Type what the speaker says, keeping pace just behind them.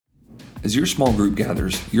As your small group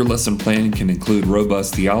gathers, your lesson plan can include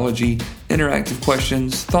robust theology, interactive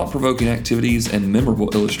questions, thought-provoking activities, and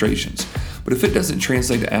memorable illustrations. But if it doesn't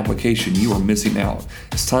translate to application, you are missing out.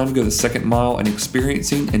 It's time to go the second mile in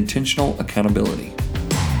experiencing intentional accountability.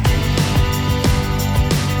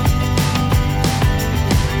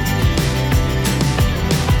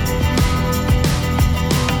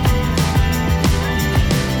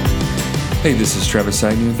 Hey, this is Travis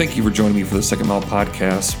Agnew, and thank you for joining me for the Second Mile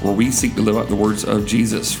podcast, where we seek to live out the words of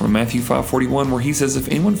Jesus from Matthew 5:41, where he says, if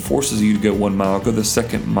anyone forces you to go 1 mile, go the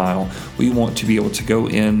second mile. We want to be able to go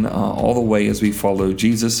in all the way as we follow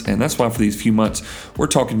Jesus, and that's why for these few months, we're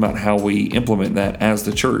talking about how we implement that as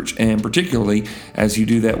the church, and particularly as you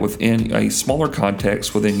do that within a smaller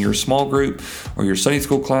context, within your small group or your Sunday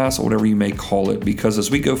school class or whatever you may call it, because as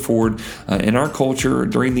we go forward in our culture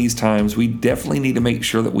during these times, we definitely need to make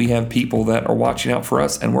sure that we have people that are watching out for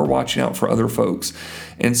us, and we're watching out for other folks.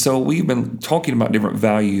 And so we've been talking about different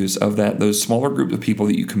values of those smaller groups of people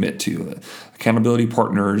that you commit to, accountability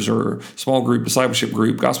partners or small group, discipleship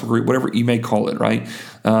group, gospel group, whatever you may call it, right?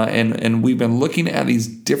 And we've been looking at these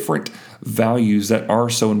different values that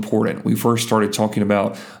are so important. We first started talking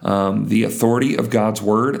about the authority of God's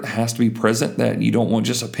word has to be present, that you don't want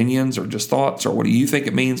just opinions or just thoughts or what do you think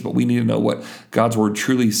it means, but we need to know what God's word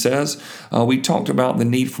truly says. We talked about the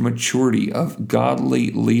need for maturity of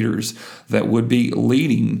godly leaders that would be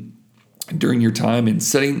leading during your time and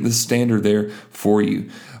setting the standard there for you.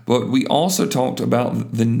 But we also talked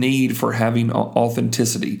about the need for having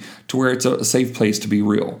authenticity to where it's a safe place to be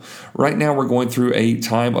real. Right now, we're going through a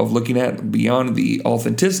time of looking at beyond the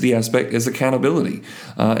authenticity aspect is accountability,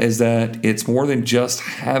 is that it's more than just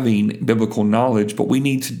having biblical knowledge, but we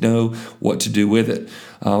need to know what to do with it.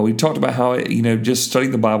 We talked about how just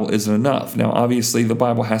studying the Bible isn't enough. Now, obviously, the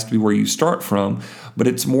Bible has to be where you start from, but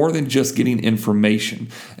it's more than just getting information.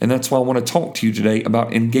 And that's why I want to talk to you today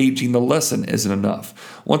about engaging the lesson isn't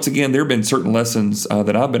enough. Once again, there have been certain lessons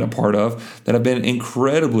that I've been a part of that have been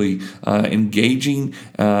incredibly engaging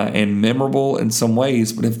and memorable in some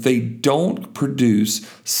ways, but if they don't produce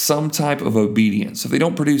some type of obedience, if they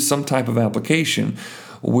don't produce some type of application,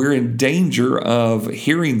 we're in danger of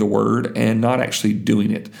hearing the word and not actually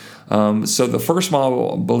doing it. So the first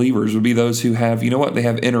mile believers would be those who have, they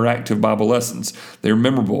have interactive Bible lessons. They're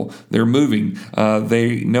memorable. They're moving.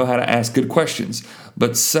 They know how to ask good questions.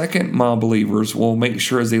 But second mile believers will make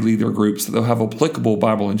sure as they lead their groups that they'll have applicable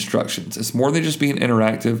Bible instructions. It's more than just being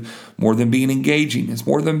interactive, more than being engaging. It's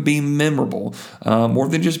more than being memorable, more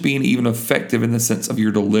than just being even effective in the sense of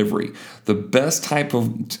your delivery. The best type of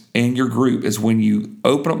in your group is when you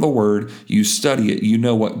open up the Word, you study it, you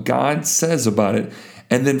know what God says about it,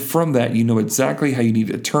 and then from that, you know exactly how you need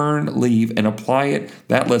to turn, leave, and apply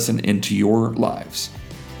that lesson into your lives.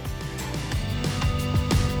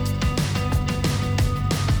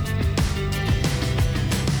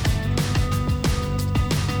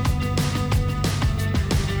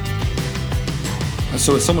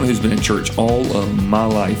 So as someone who's been in church all of my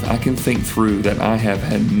life, I can think through that I have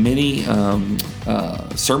had many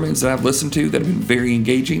sermons that I've listened to that have been very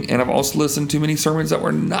engaging, and I've also listened to many sermons that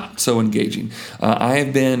were not so engaging. I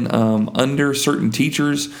have been under certain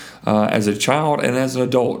teachers as a child and as an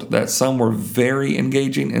adult that some were very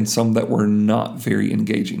engaging and some that were not very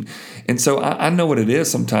engaging. And so I know what it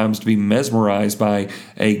is sometimes to be mesmerized by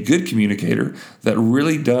a good communicator that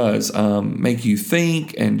really does make you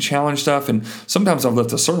think and challenge stuff. And sometimes I've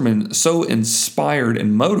left a sermon so inspired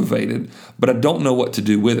and motivated, but I don't know what to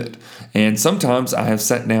do with it. And sometimes I have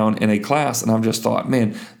sat down in a class and I've just thought,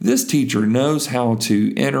 man, this teacher knows how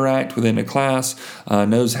to interact within a class,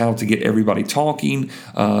 knows how to get everybody talking,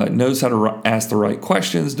 knows how to ask the right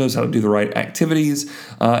questions, knows how to do the right activities,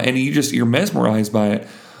 and you're mesmerized by it.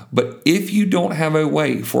 But if you don't have a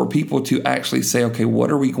way for people to actually say, okay,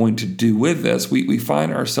 what are we going to do with this? We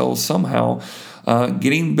find ourselves somehow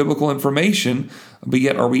getting biblical information, but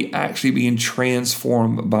yet are we actually being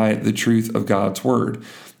transformed by the truth of God's word?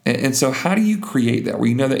 And so how do you create that where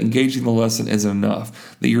you know that engaging the lesson isn't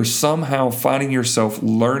enough, that you're somehow finding yourself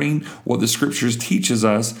learning what the scriptures teaches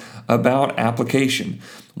us about application?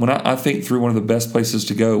 When I think through one of the best places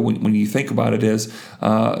to go when you think about it is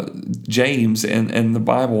James and the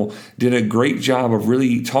Bible did a great job of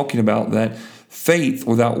really talking about that faith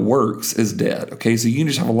without works is dead. Okay, so you can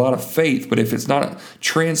just have a lot of faith, but if it's not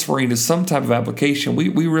transferring to some type of application, we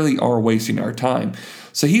really are wasting our time.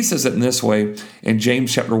 So he says it in this way in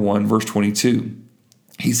James chapter 1, verse 22.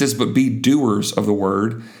 He says, but be doers of the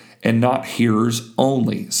word and not hearers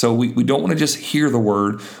only. So we don't want to just hear the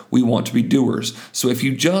word, we want to be doers. So if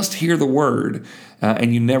you just hear the word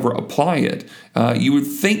and you never apply it, you would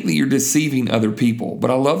think that you're deceiving other people.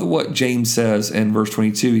 But I love what James says in verse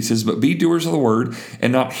 22. He says, "But be doers of the word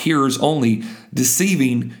and not hearers only,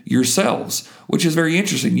 deceiving yourselves," which is very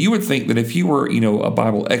interesting. You would think that if you were, a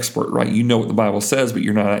Bible expert, right, you know what the Bible says, but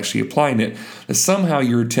you're not actually applying it, that somehow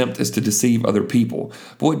your attempt is to deceive other people.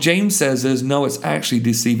 But what James says is, no, it's actually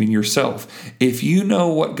deceiving yourself. If you know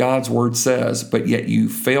what God's word says, but yet you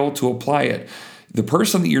fail to apply it, the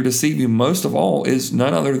person that you're deceiving most of all is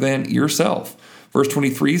none other than yourself. Verse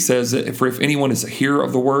 23 says that if anyone is a hearer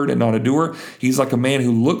of the word and not a doer, he's like a man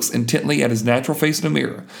who looks intently at his natural face in a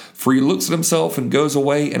mirror. For he looks at himself and goes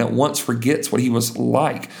away and at once forgets what he was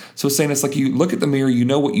like. So it's saying it's like you look at the mirror, you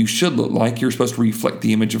know what you should look like. You're supposed to reflect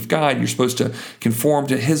the image of God. You're supposed to conform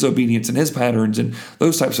to his obedience and his patterns and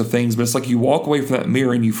those types of things. But it's like you walk away from that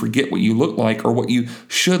mirror and you forget what you look like or what you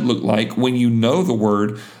should look like when you know the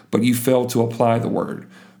word, but you fail to apply the word.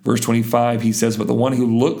 Verse 25, he says, "But the one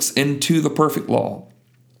who looks into the perfect law,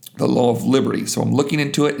 the law of liberty." So I'm looking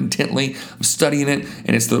into it intently, I'm studying it,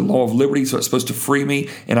 and it's the law of liberty, so it's supposed to free me,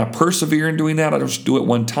 and I persevere in doing that. I don't just do it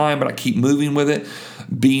one time, but I keep moving with it.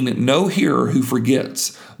 "Being no hearer who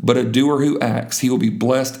forgets, but a doer who acts, he will be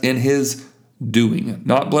blessed in his doing."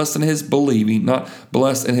 Not blessed in his believing, not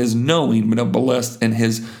blessed in his knowing, but blessed in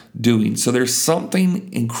his doing. So there's something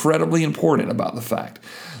incredibly important about the fact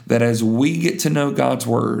that as we get to know God's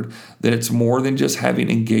word, that it's more than just having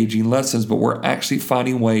engaging lessons, but we're actually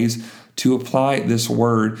finding ways to apply this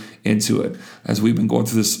word into it. As we've been going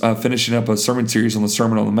through this, finishing up a sermon series on the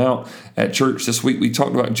Sermon on the Mount at church this week, we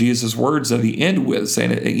talked about Jesus' words at the end with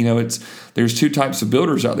saying, there's two types of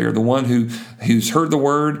builders out there. The one who's heard the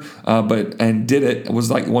word and did it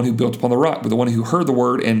was like the one who built upon the rock. But the one who heard the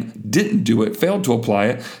word and didn't do it, failed to apply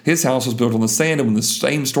it, his house was built on the sand. And when the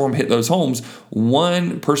same storm hit those homes,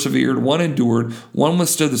 one persevered, one endured, one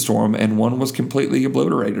withstood the storm, and one was completely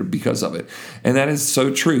obliterated because of it. And that is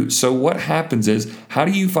so true. So what happens is, how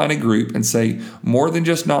do you find a group and say, more than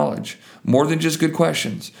just knowledge, more than just good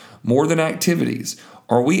questions, more than activities,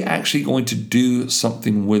 are we actually going to do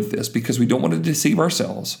something with this? Because we don't want to deceive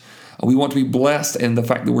ourselves. We want to be blessed in the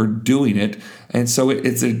fact that we're doing it. And so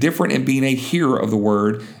it's a different in being a hearer of the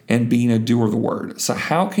word and being a doer of the word. So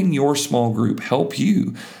how can your small group help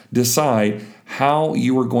you decide how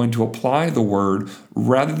you are going to apply the word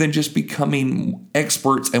rather than just becoming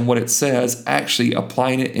experts in what it says, actually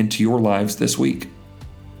applying it into your lives this week?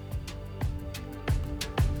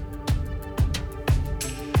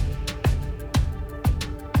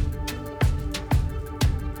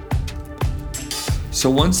 So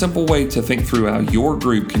one simple way to think through how your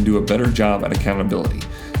group can do a better job at accountability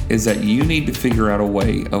is that you need to figure out a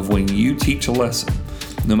way of when you teach a lesson,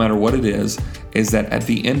 no matter what it is that at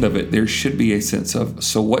the end of it, there should be a sense of,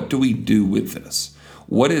 so what do we do with this?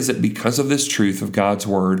 What is it because of this truth of God's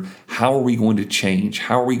word? How are we going to change?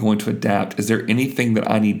 How are we going to adapt? Is there anything that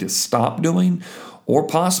I need to stop doing? Or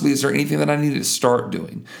possibly, is there anything that I need to start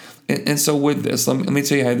doing? And so with this, let me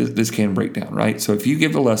tell you how this can break down, right? So if you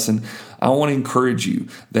give a lesson, I want to encourage you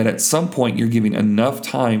that at some point you're giving enough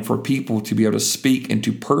time for people to be able to speak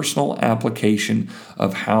into personal application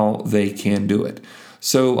of how they can do it.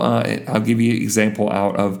 So I'll give you an example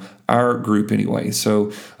out of our group anyway. So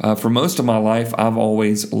for most of my life, I've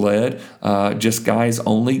always led just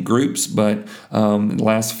guys-only groups, but in the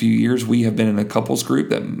last few years, we have been in a couples group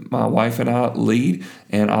that my wife and I lead,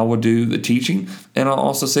 and I will do the teaching. And I'll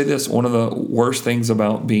also say this, one of the worst things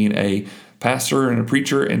about being a pastor and a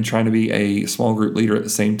preacher and trying to be a small group leader at the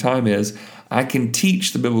same time is I can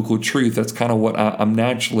teach the biblical truth. That's kind of what I'm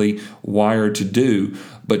naturally wired to do.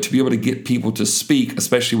 But to be able to get people to speak,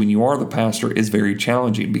 especially when you are the pastor, is very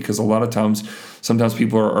challenging because a lot of times, sometimes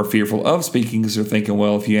people are fearful of speaking because they're thinking,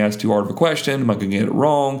 well, if you ask too hard of a question, am I going to get it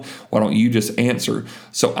wrong? Why don't you just answer?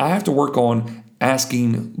 So I have to work on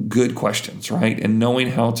asking good questions, right? And knowing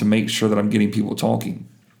how to make sure that I'm getting people talking.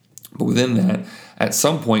 But within that, at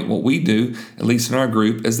some point, what we do, at least in our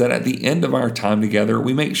group, is that at the end of our time together,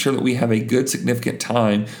 we make sure that we have a good, significant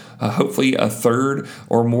time, hopefully a third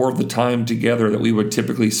or more of the time together that we would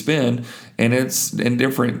typically spend, and it's in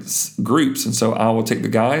different groups. And so I will take the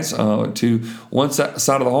guys to one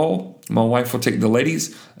side of the hall. My wife will take the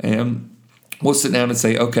ladies, and we'll sit down and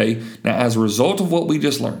say, okay, now as a result of what we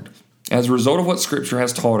just learned, as a result of what Scripture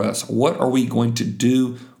has taught us, what are we going to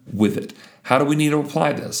do with it? How do we need to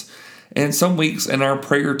apply this? And some weeks in our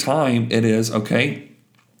prayer time, it is, okay,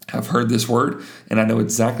 I've heard this word, and I know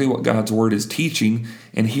exactly what God's word is teaching,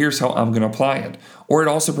 and here's how I'm going to apply it. Or it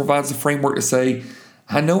also provides the framework to say,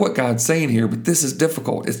 I know what God's saying here, but this is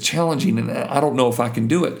difficult. It's challenging, and I don't know if I can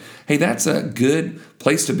do it. Hey, that's a good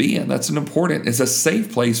place to be in. It's a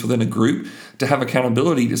safe place within a group to have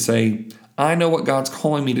accountability to say, I know what God's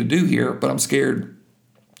calling me to do here, but I'm scared.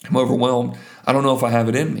 I'm overwhelmed. I don't know if I have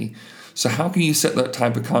it in me. So how can you set that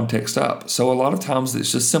type of context up? So a lot of times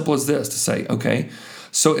it's just simple as this to say, okay,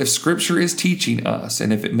 so if Scripture is teaching us,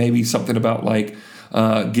 and if it may be something about like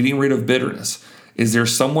getting rid of bitterness, is there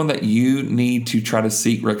someone that you need to try to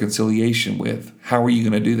seek reconciliation with? How are you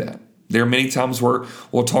going to do that? There are many times where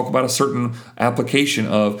we'll talk about a certain application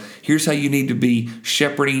of, here's how you need to be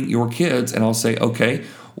shepherding your kids. And I'll say, okay,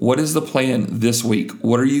 what is the plan this week?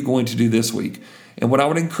 What are you going to do this week? And what I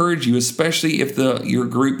would encourage you, especially if your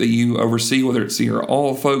group that you oversee, whether it's your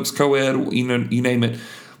all folks, co-ed, you name it,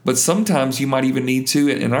 but sometimes you might even need to,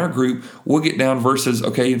 in our group, we'll get down versus,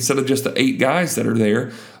 okay, instead of just the 8 guys that are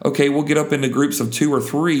there, okay, we'll get up into groups of 2 or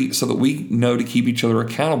 3 so that we know to keep each other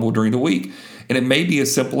accountable during the week. And it may be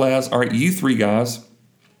as simple as, all right, you 3 guys,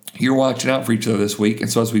 you're watching out for each other this week. And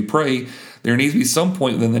so as we pray, there needs to be some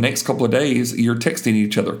point within the next couple of days, you're texting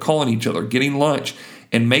each other, calling each other, getting lunch,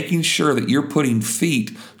 and making sure that you're putting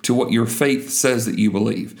feet to what your faith says that you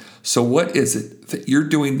believe. So what is it that you're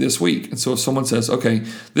doing this week? And so if someone says, okay,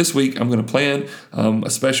 this week I'm going to plan a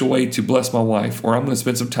special way to bless my wife, or I'm going to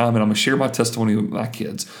spend some time and I'm going to share my testimony with my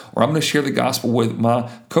kids, or I'm going to share the gospel with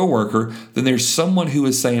my coworker, then there's someone who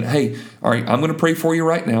is saying, hey, all right, I'm going to pray for you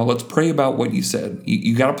right now. Let's pray about what you said.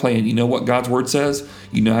 You got a plan. You know what God's word says.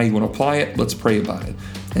 You know how you want to apply it. Let's pray about it.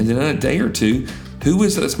 And then in a day or two, who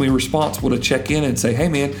is it that's going to be responsible to check in and say, hey,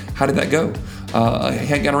 man, how did that go? I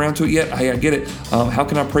haven't got around to it yet. Hey, I get it. How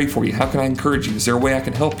can I pray for you? How can I encourage you? Is there a way I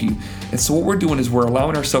can help you? And so what we're doing is we're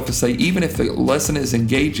allowing ourselves to say, even if the lesson is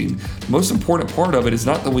engaging, the most important part of it is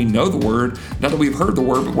not that we know the word, not that we've heard the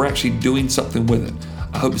word, but we're actually doing something with it.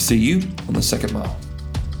 I hope to see you on the second mile.